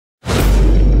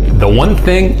The one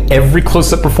thing every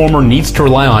close-up performer needs to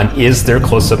rely on is their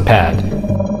close-up pad.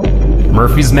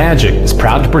 Murphysmagic is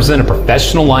proud to present a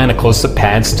professional line of close-up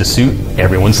pads to suit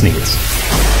everyone's needs.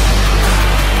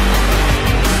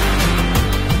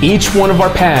 Each one of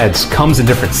our pads comes in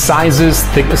different sizes,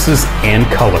 thicknesses, and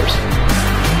colors.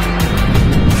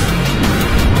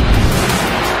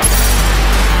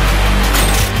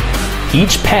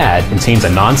 Each pad contains a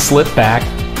non-slip back,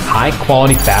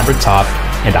 high-quality fabric top,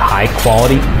 and a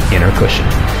high-quality inner cushion.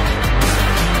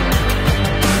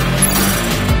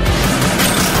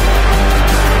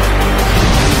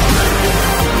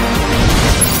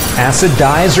 Acid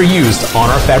dyes are used on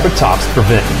our fabric tops to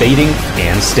prevent fading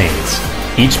and stains.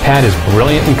 Each pad is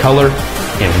brilliant in color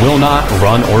and will not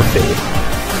run or fade.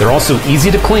 They're also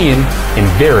easy to clean and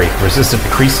very resistant to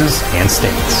creases and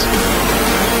stains.